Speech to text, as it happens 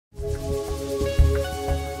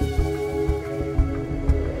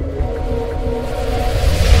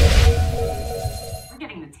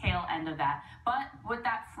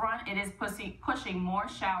more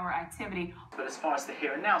shower activity. But as far as the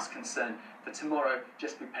here and now is concerned, for tomorrow,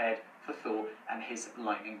 just prepared for Thor and his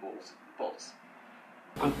lightning bolts.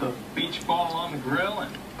 Put the beach ball on the grill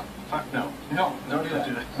and fuck no. No, don't do that.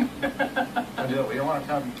 Don't do that. We don't want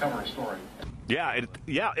to cover a story. Yeah,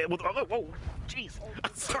 it was, oh, jeez.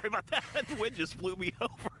 Sorry about that. The wind just blew me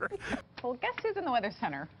over. Well, guess who's in the Weather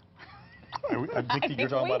Center? I think you're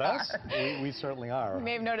talking about us? We certainly are. You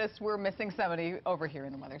may have noticed we're missing somebody over here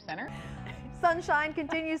in the Weather Center. Sunshine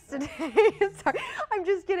continues today. Sorry, I'm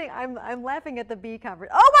just kidding. I'm laughing at the bee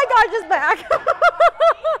conference. Oh my gosh, it's back!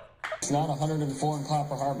 It's not 104 in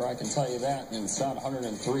Copper Harbor, I can tell you that, and it's not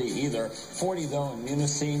 103 either. 40 though in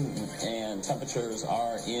Munising, and temperatures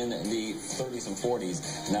are in the 30s and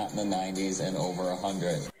 40s, not in the 90s and over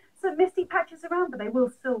 100. So misty patches around, but they will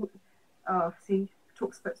still. See,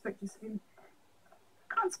 talk spectrum soon.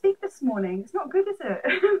 Can't speak this morning. It's not good, is it?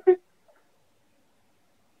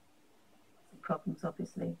 Some problems,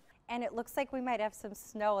 obviously. And it looks like we might have some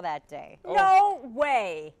snow that day. Oh. No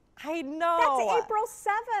way. I know. That's April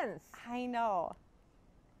 7th. I know.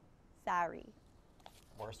 Sorry.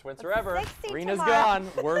 Worst winter ever. Rena's gone.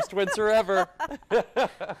 Worst winter ever. Look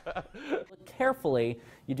carefully.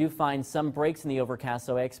 You do find some breaks in the overcast,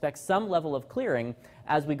 so I expect some level of clearing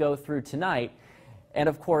as we go through tonight. And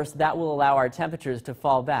of course, that will allow our temperatures to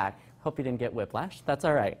fall back. Hope you didn't get whiplash. That's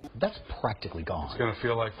all right. That's practically gone. It's going to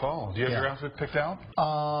feel like fall. Do you have your outfit picked out?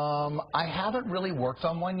 I haven't really worked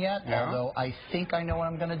on one yet, although I think I know what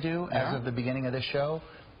I'm going to do as of the beginning of this show,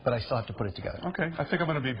 but I still have to put it together. Okay. I think I'm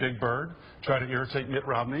going to be Big Bird, try to irritate Mitt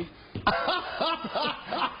Romney. Significant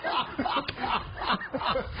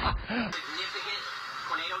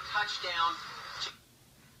tornado touchdown.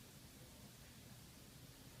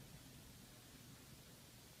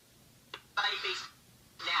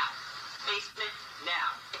 Now. Basement now.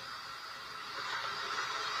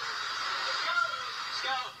 Let's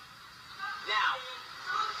go. Now.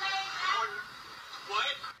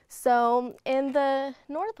 What? So in the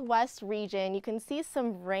northwest region, you can see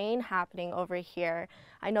some rain happening over here.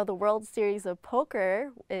 I know the World Series of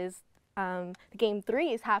Poker is, Game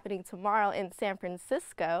 3 is happening tomorrow in San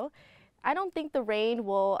Francisco. I don't think the rain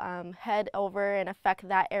will head over and affect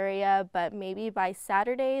that area, but maybe by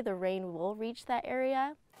Saturday the rain will reach that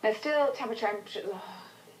area. Now still temperature.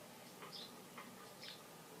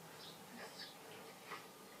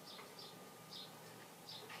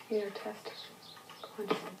 Here, test. Go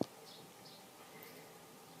on.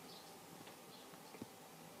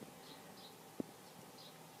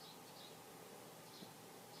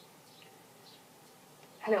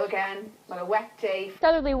 Hello again, on a wet day.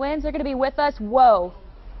 Southerly winds are going to be with us. Whoa.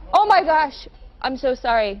 Oh my gosh. I'm so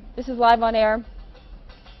sorry. This is live on air.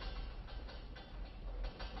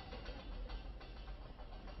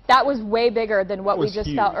 That was way bigger than what we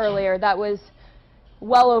just felt earlier. That was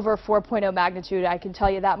well over 4.0 magnitude. I can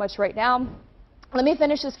tell you that much right now. Let me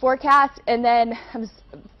finish this forecast and then,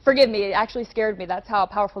 forgive me, it actually scared me. That's how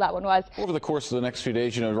powerful that one was. Over the course of the next few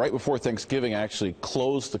days, right before Thanksgiving, I actually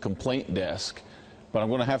closed the complaint desk. But I'm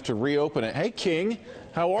going to have to reopen it. Hey, King,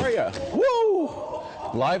 how are you? Woo!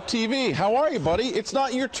 Live TV, how are you, buddy? It's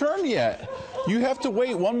not your turn yet. You have to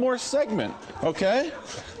wait one more segment, okay?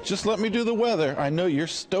 Just let me do the weather. I know you're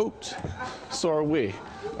stoked. So are we.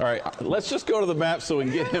 All right, let's just go to the map so we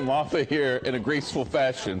can get him off of here in a graceful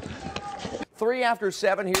fashion. 3 after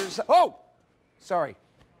 7, here's... Oh! Sorry.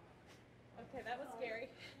 Okay, that was scary.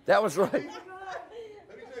 That was right.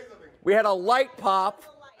 We had a light pop.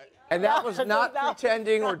 And that was not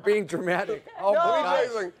pretending or being dramatic. Oh,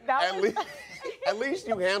 no, at least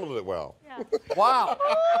you handled it well. Yeah. Wow.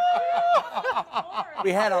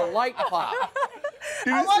 We had a light pop.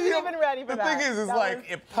 I wasn't even ready for that. The thing is like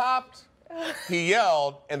it popped, he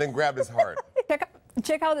yelled, and then grabbed his heart.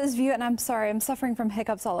 Check out this view, and I'm sorry, I'm suffering from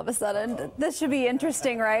hiccups all of a sudden. This should be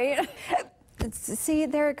interesting, right? See,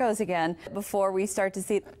 there it goes again. Before we start to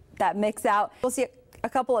see that mix out, we'll see a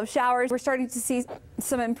couple of showers. We're starting to see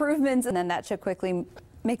some improvements, and then that should quickly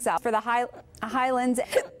mix out. For the highlands,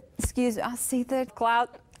 excuse me, I'll see the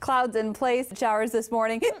clouds in place. Showers this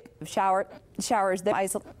morning, showers,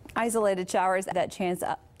 isolated showers, that chance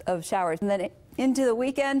of showers. And then into the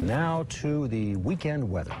weekend. Now to the weekend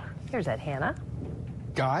weather. Here's Ed Hannah.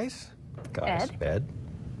 Guys. Ed.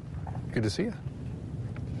 Good to see you.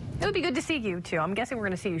 It would be good to see you, too. I'm guessing we're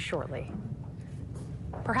going to see you shortly.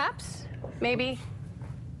 Perhaps. Maybe.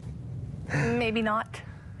 Maybe not.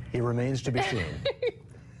 It remains to be seen.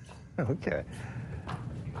 Okay.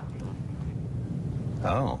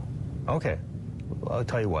 Oh, okay. Well, I'll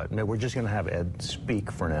tell you what. We're just going to have Ed speak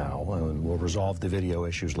for now, and we'll resolve the video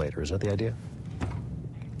issues later. Is that the idea?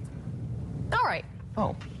 All right.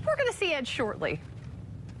 Oh. We're going to see Ed shortly.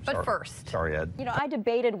 But first. Sorry, Ed. You know, I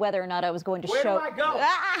debated whether or not I was going to Where show. do I go?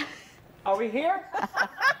 Ah! Are we here?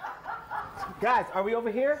 Guys, are we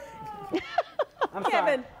over here? I'm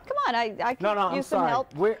Kevin, come on, I can I'm use some sorry.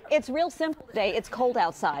 help. It's real simple today. It's cold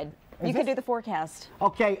outside. You can do the forecast.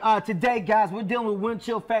 Okay, today, guys, we're dealing with wind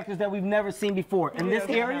chill factors that we've never seen before. In this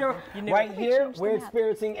area, right here, we're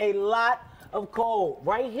experiencing a lot of cold.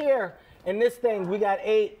 Right here, in this thing, we got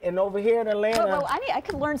 8, and over here in Atlanta. Well, I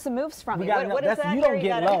could learn some moves from you. What is that? You don't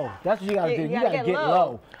get low. That's what you gotta do. You gotta get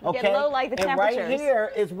low. Okay. Get low like the temperatures. And right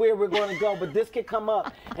here is where we're going to go, but this can come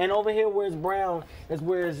up. And over here, where it's brown, is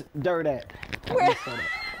where it's dirt at.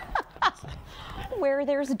 Where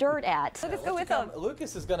there's dirt at. Let's go with them.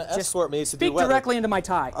 Lucas is going to escort me to do Speak directly into my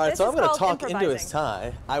tie. All right, so I'm going to talk into his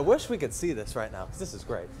tie. I wish we could see this right now because this is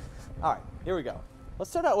great. All right, here we go.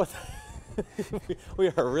 Let's start out with. We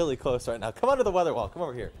are really close right now. Come onto the weather wall. Come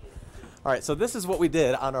over here. All right, so this is what we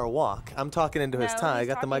did on our walk. I'm talking into his tie. I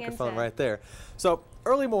got the microphone right there. So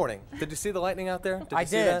early morning. Did you see the lightning out there? Did you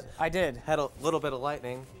see that? I did. Had a little bit of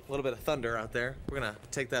lightning, a little bit of thunder out there. We're going to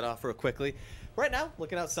take that off real quickly. Right now,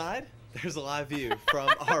 looking outside, there's a live view from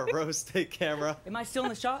our Rose State camera. Am I still in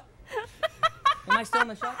the shot? Am I still in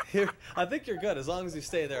the shot? Here, I think you're good. As long as you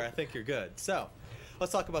stay there, I think you're good. So,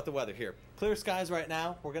 let's talk about the weather here. Clear skies right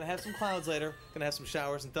now. We're going to have some clouds later. Going to have some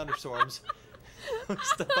showers and thunderstorms.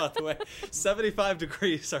 Step out the way. 75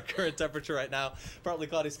 degrees, our current temperature right now. Partly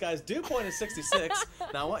cloudy skies. Dew point is 66.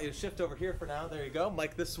 Now I want you to shift over here for now. There you go.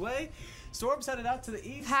 Mike this way. Storms headed out to the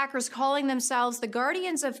east. Hackers calling themselves the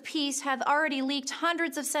Guardians of Peace have already leaked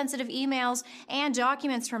hundreds of sensitive emails and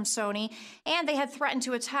documents from Sony, and they had threatened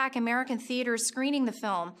to attack American theaters screening the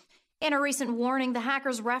film. In a recent warning, the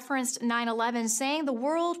hackers referenced 9/11, saying the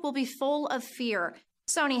world will be full of fear.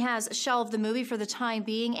 Sony has shelved the movie for the time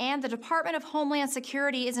being, and the Department of Homeland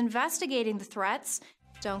Security is investigating the threats.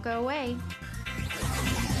 Don't go away.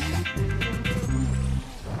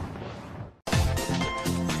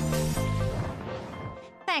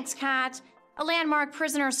 Thanks, Kat. A landmark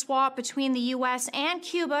prisoner swap between the U.S. and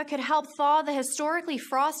Cuba could help thaw the historically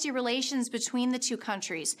frosty relations between the two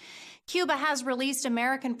countries. Cuba has released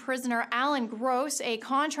American prisoner Alan Gross, a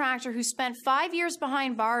contractor who spent 5 years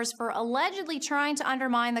behind bars for allegedly trying to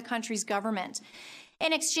undermine the country's government.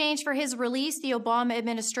 In exchange for his release, the Obama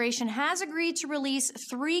administration has agreed to release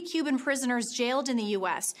 3 Cuban prisoners jailed in the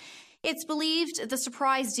U.S. It's believed the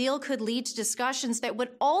surprise deal could lead to discussions that would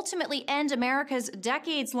ultimately end America's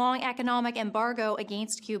decades-long economic embargo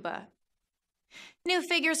against Cuba. New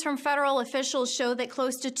figures from federal officials show that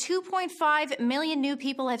close to 2.5 million new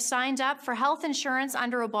people have signed up for health insurance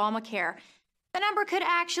under Obamacare. The number could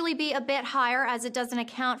actually be a bit higher, as it doesn't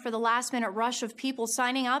account for the last-minute rush of people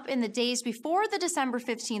signing up in the days before the December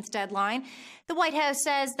 15th deadline. The White House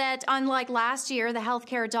says that, unlike last year, the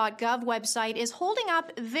healthcare.gov website is holding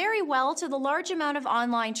up very well to the large amount of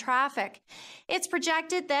online traffic. It's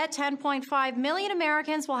projected that 10.5 million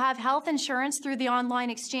Americans will have health insurance through the online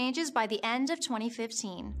exchanges by the end of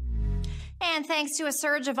 2015. And thanks to a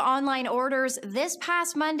surge of online orders, this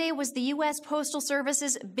past Monday was the U.S. Postal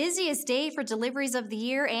Service's busiest day for deliveries of the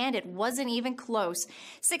year, and it wasn't even close.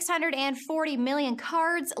 640 million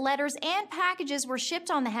cards, letters, and packages were shipped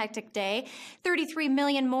on the hectic day, 33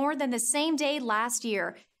 million more than the same day last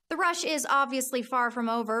year. The rush is obviously far from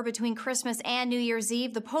over. Between Christmas and New Year's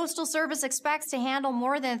Eve, the Postal Service expects to handle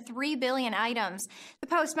more than 3 billion items. The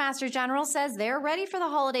Postmaster General says they're ready for the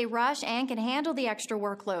holiday rush and can handle the extra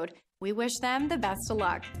workload. We wish them the best of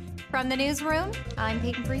luck. From the newsroom, I'm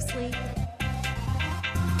Peyton Priestley.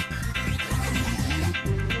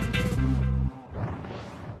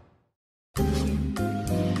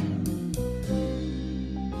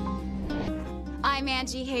 I'm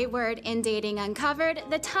Angie Hayward in Dating Uncovered.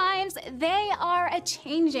 The times, they are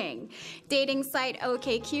a-changing. Dating site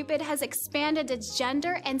OkCupid has expanded its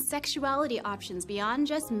gender and sexuality options beyond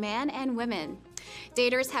just men and women.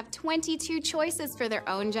 Daters have 22 choices for their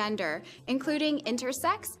own gender, including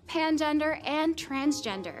intersex, pangender, and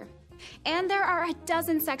transgender. And there are a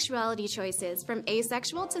dozen sexuality choices, from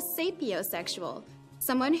asexual to sapiosexual,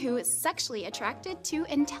 someone who is sexually attracted to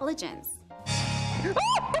intelligence. Oh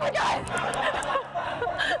my God!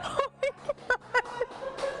 Oh my God!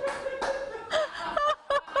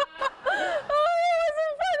 Oh, that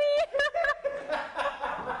wasn't funny!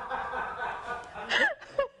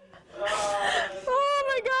 Oh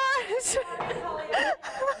my gosh!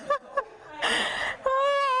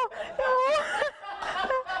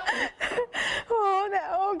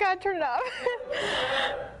 Oh God, turn it off.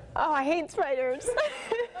 Oh, I hate spiders.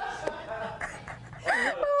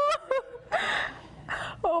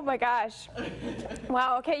 Oh my gosh.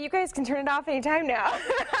 Wow, okay, you guys can turn it off anytime now.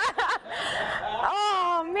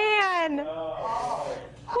 Oh, man.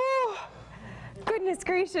 Whew. Goodness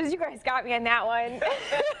gracious, you guys got me on that one.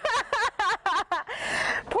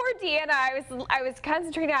 Poor Deanna, I was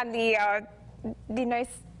concentrating on the nice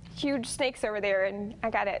huge snakes over there, and I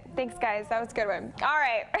got it. Thanks, guys. That was a good one. All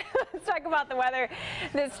right, let's talk about the weather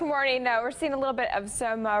this morning. We're seeing a little bit of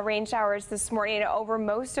some rain showers this morning over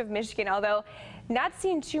most of Michigan, although not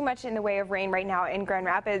seeing too much in the way of rain right now in Grand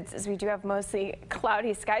Rapids, as we do have mostly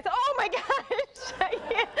cloudy skies. Oh my gosh,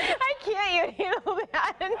 I can't even handle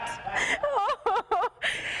that.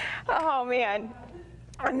 Oh man.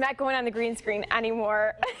 I'm not going on the green screen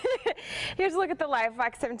anymore. Here's a look at the live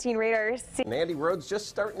Fox 17 radars. Nandy Road's just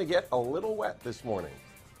starting to get a little wet this morning.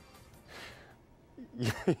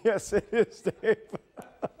 Yes, it is, Dave.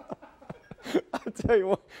 I'll tell you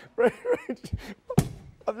what, right,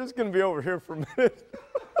 I'm just going to be over here for a minute.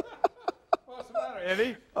 What's the matter,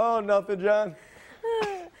 Andy? Oh, nothing, John.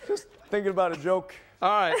 Just thinking about a joke. All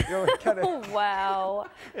right. You know, kinda, Wow.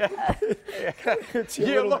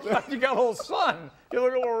 You look like you got a little sun. You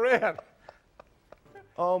look a little red.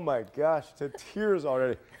 Oh my gosh, to tears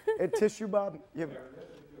already. And tissue, Bob?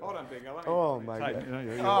 Hold on, Big. Oh my God.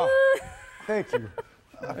 Oh. Thank you.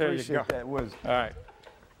 I There you appreciate go. that. All right.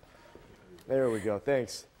 There we go.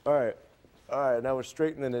 Thanks. All right. All right, now we're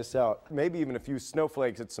straightening this out. Maybe even a few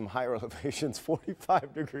snowflakes at some higher elevations,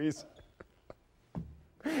 45 degrees.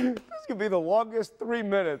 This could be the longest 3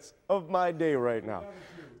 minutes of my day right now.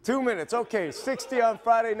 2 minutes, okay, 60 on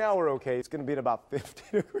Friday, now we're okay. It's gonna be at about 50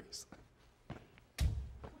 degrees.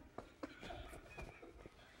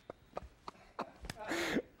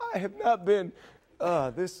 I have not been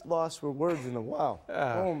this lost for words in a while.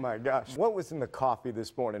 Oh my gosh. What was in the coffee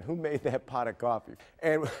this morning? Who made that pot of coffee?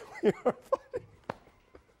 And we are funny.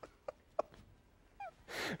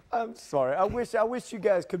 I'm sorry. I wish you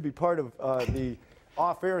guys could be part of the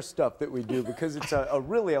off-air stuff that we do, because it's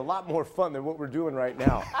really a lot more fun than what we're doing right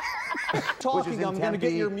now. Talking, I'm going to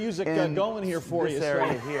get your music going here for you.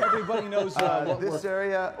 Area so here. Everybody knows this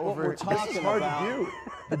area over we're talking this is hard about. to do.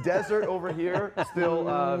 The desert over here, still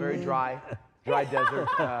very dry. Dry desert.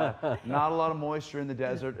 Not a lot of moisture in the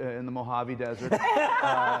desert, in the Mojave Desert.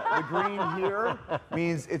 The green here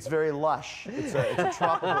means it's very lush. It's a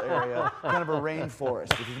tropical area, kind of a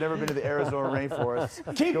rainforest. If you've never been to the Arizona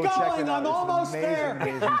rainforest, Keep go going, check it out. I'm almost it's an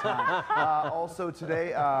amazing, there. amazing time. Also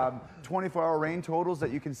today, 24-hour rain totals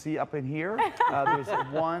that you can see up in here. There's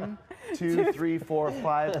 1, 2, 3, 4,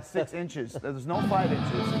 5, 6 inches. There's no 5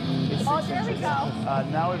 inches. It's 6 there we inches. go.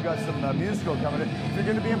 Now we've got some musical coming in. If you're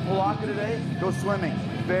going to be in Palaca today, go swimming.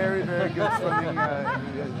 Very, very good swimming.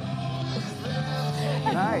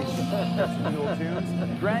 Nice. Some little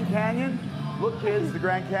tunes. Grand Canyon. Look, kids, the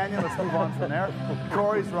Grand Canyon. Let's move on from there.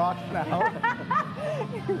 Corey's rocking out.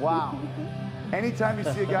 Wow. Anytime you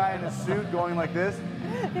see a guy in a suit going like this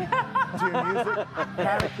to your music,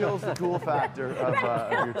 kind of kills the cool factor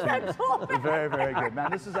of your tunes. Very, very good.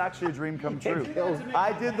 Man, this is actually a dream come true.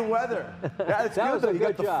 I did the weather. That's good, though. You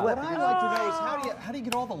got the flip. What I'd like to know is how do you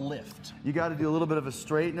get all the lift? You got to do a little bit of a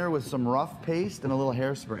straightener with some rough paste and a little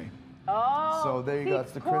hairspray. Oh, So there you go.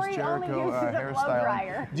 That's the Chris Jericho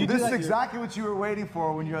hairstyle. This is exactly what you were waiting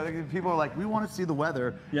for when people are like, we want to see the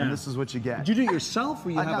weather, and this is what you get. Do you do it yourself,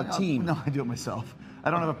 or you have a team? No, I do it myself. I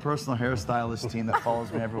don't have a personal hairstylist team that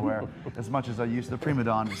follows me everywhere as much as I used to. The prima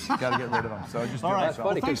donnas, got to get rid of them. So I just do it myself. That's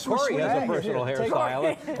funny, because Corey has a personal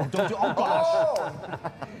hairstylist.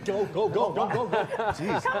 Go.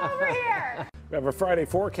 Jeez. Come over here. We have a Friday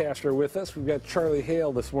forecaster with us. We've got Charlie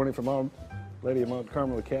Hale this morning from Our Lady of Mount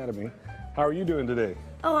Carmel Academy. How are you doing today?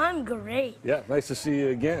 Oh, I'm great. Yeah, nice to see you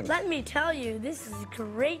again. Let me tell you, this is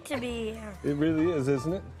great to be here. It really is,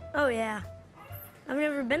 isn't it? Oh, yeah. I've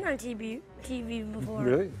never been on TV before.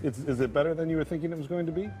 Really? Is it better than you were thinking it was going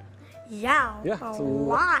to be? Yeah, Yeah, a it's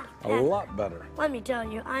lot. a lot better. Let me tell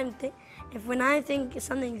you, when I think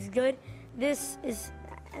something's good, it's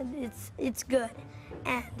good.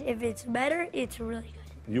 And if it's better, it's really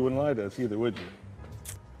good. You wouldn't lie to us either, would you?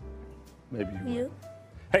 Maybe you would. You?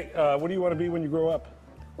 Hey, what do you want to be when you grow up?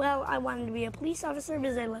 Well, I wanted to be a police officer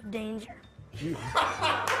because I love danger.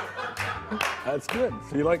 That's good.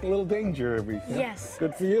 So you like a little danger every. Yes.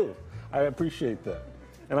 Good for you. I appreciate that.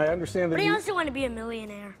 And I understand that But I you also want to be a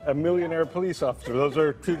millionaire. a millionaire police officer. Those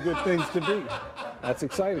are two good things to be. That's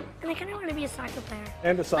exciting. And I kind of want to be a soccer player.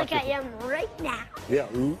 And a soccer Like I player. am right now. Yeah.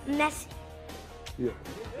 Messi. Yeah.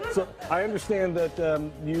 So I understand that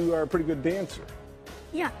you are a pretty good dancer.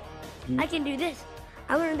 Yeah. I can do this.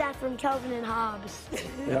 I learned that from Calvin and Hobbes.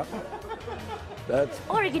 Yeah. That's.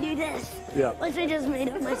 Or I can do this. Yeah. Which I just made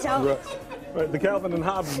up myself. Right. The Calvin and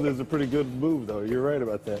Hobbes is a pretty good move, though. You're right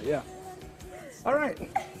about that. Yeah. All right.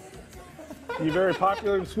 You very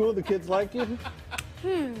popular in school? The kids like you?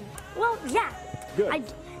 Well, yeah. Good.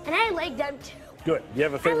 And I like them too. Good. You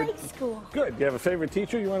have a favorite? I like school. Good. You have a favorite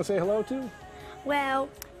teacher you want to say hello to? Well,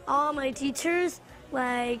 all my teachers,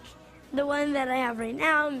 like the one that I have right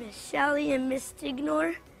now, Miss Shelley and Miss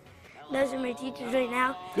Stignor. Those are my teachers right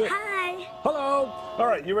now. Good. Hi. Hello. All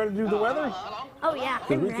right, you ready to do the weather? Oh, yeah,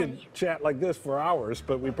 Because I'm we ready. could chat like this for hours,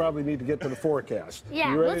 but we probably need to get to the forecast.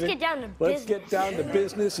 Yeah, You ready let's get down to Let's business. get down to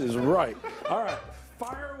business is right. All right,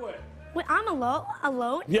 fire away. Wait, I'm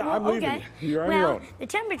alone? Yeah, I'm leaving okay. you. You're on your own. The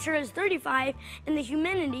temperature is 35 and the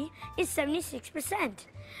humidity is 76%.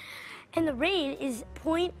 And the rain is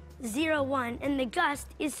 0.01 and the gust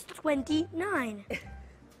is 29.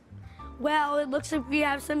 Well, it looks like we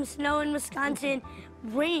have some snow in Wisconsin,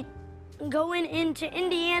 rain going into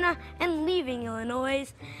Indiana and leaving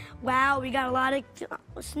Illinois. Wow, we got a lot of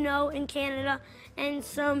snow in Canada and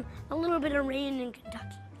a little bit of rain in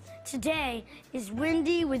Kentucky. Today is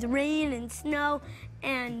windy with rain and snow,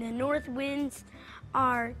 and the north winds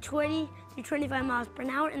are 20 to 25 miles per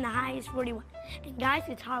hour, and the high is 41. And guys,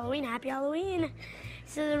 it's Halloween. Happy Halloween.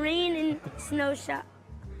 So the rain and snow Sorry.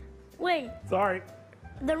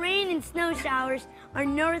 The rain and snow showers are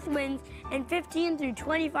north winds and 15 through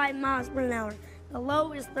 25 miles per hour. The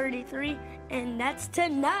low is 33, and that's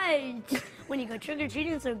tonight when you go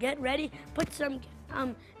trick-or-treating, so get ready. Put some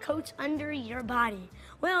coats under your body.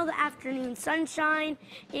 Well, the afternoon sunshine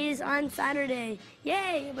is on Saturday.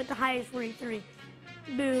 Yay, but the high is 43.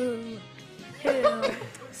 Boo. Hoo.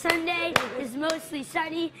 Sunday is mostly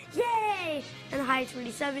sunny. Yay, and the high is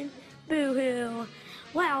 47. Boo-hoo.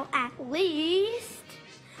 Well, at least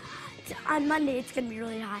on Monday it's going to be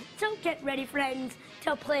really hot. So get ready, friends,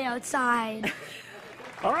 to play outside.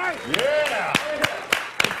 All right. Yeah.